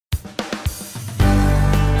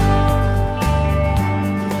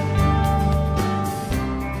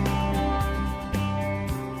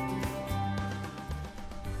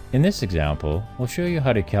In this example, we'll show you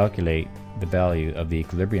how to calculate the value of the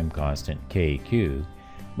equilibrium constant Kq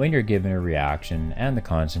when you're given a reaction and the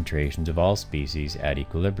concentrations of all species at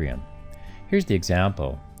equilibrium. Here's the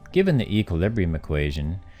example. Given the equilibrium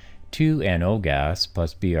equation, 2NO gas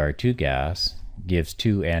plus Br2 gas gives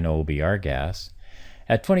 2NO-Br gas.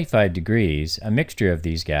 At 25 degrees, a mixture of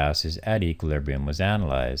these gases at equilibrium was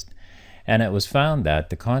analyzed, and it was found that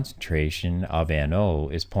the concentration of NO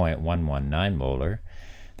is 0.119 molar,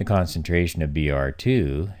 the concentration of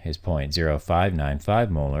Br2 is 0.0595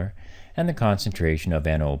 molar, and the concentration of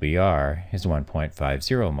NO-Br is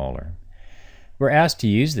 1.50 molar. We're asked to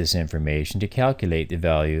use this information to calculate the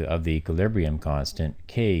value of the equilibrium constant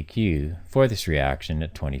Kq for this reaction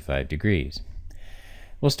at 25 degrees.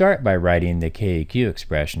 We'll start by writing the Kq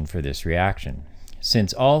expression for this reaction.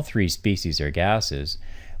 Since all three species are gases,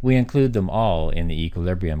 we include them all in the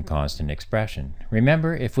equilibrium constant expression.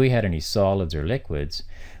 Remember, if we had any solids or liquids,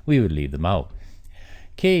 we would leave them out.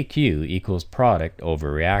 Kq equals product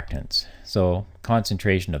over reactants, so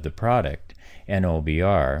concentration of the product,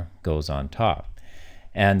 NO-Br, goes on top.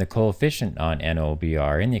 And the coefficient on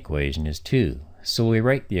NO-Br in the equation is 2, so we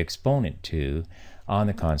write the exponent 2 on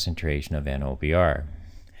the concentration of NO-Br.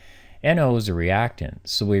 NO is a reactant,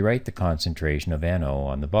 so we write the concentration of NO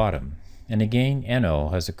on the bottom. And again, NO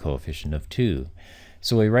has a coefficient of 2,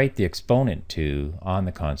 so we write the exponent 2 on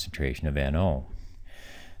the concentration of NO.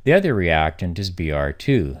 The other reactant is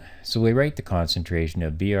Br2, so we write the concentration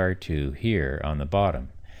of Br2 here on the bottom.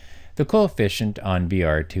 The coefficient on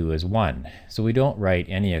Br2 is 1, so we don't write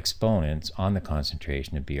any exponents on the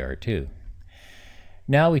concentration of Br2.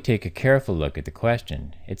 Now we take a careful look at the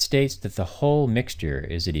question. It states that the whole mixture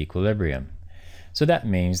is at equilibrium. So that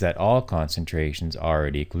means that all concentrations are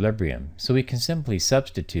at equilibrium, so we can simply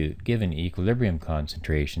substitute given equilibrium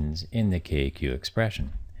concentrations in the Kq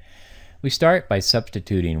expression. We start by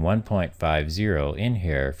substituting 1.50 in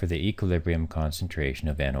here for the equilibrium concentration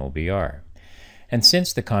of NO-Br. And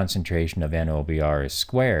since the concentration of NO-Br is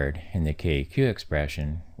squared in the Kq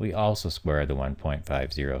expression, we also square the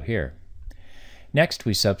 1.50 here. Next,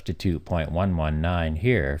 we substitute 0.119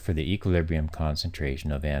 here for the equilibrium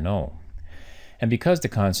concentration of NO. And because the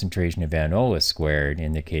concentration of NO is squared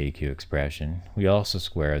in the Kq expression, we also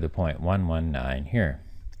square the 0.119 here.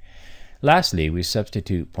 Lastly, we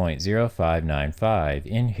substitute 0.0595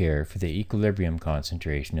 in here for the equilibrium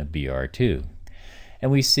concentration of Br2.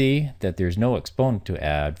 And we see that there's no exponent to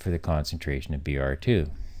add for the concentration of Br2.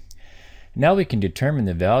 Now we can determine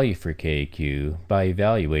the value for Kq by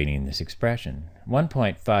evaluating this expression.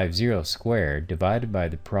 1.50 squared divided by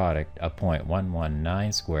the product of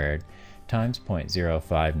 0.119 squared times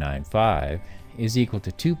 0.0595 is equal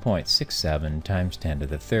to 2.67 times 10 to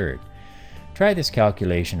the third. Try this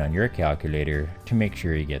calculation on your calculator to make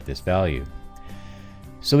sure you get this value.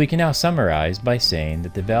 So we can now summarize by saying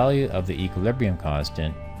that the value of the equilibrium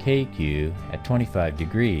constant Kq at 25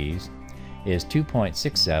 degrees is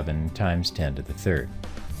 2.67 times 10 to the third.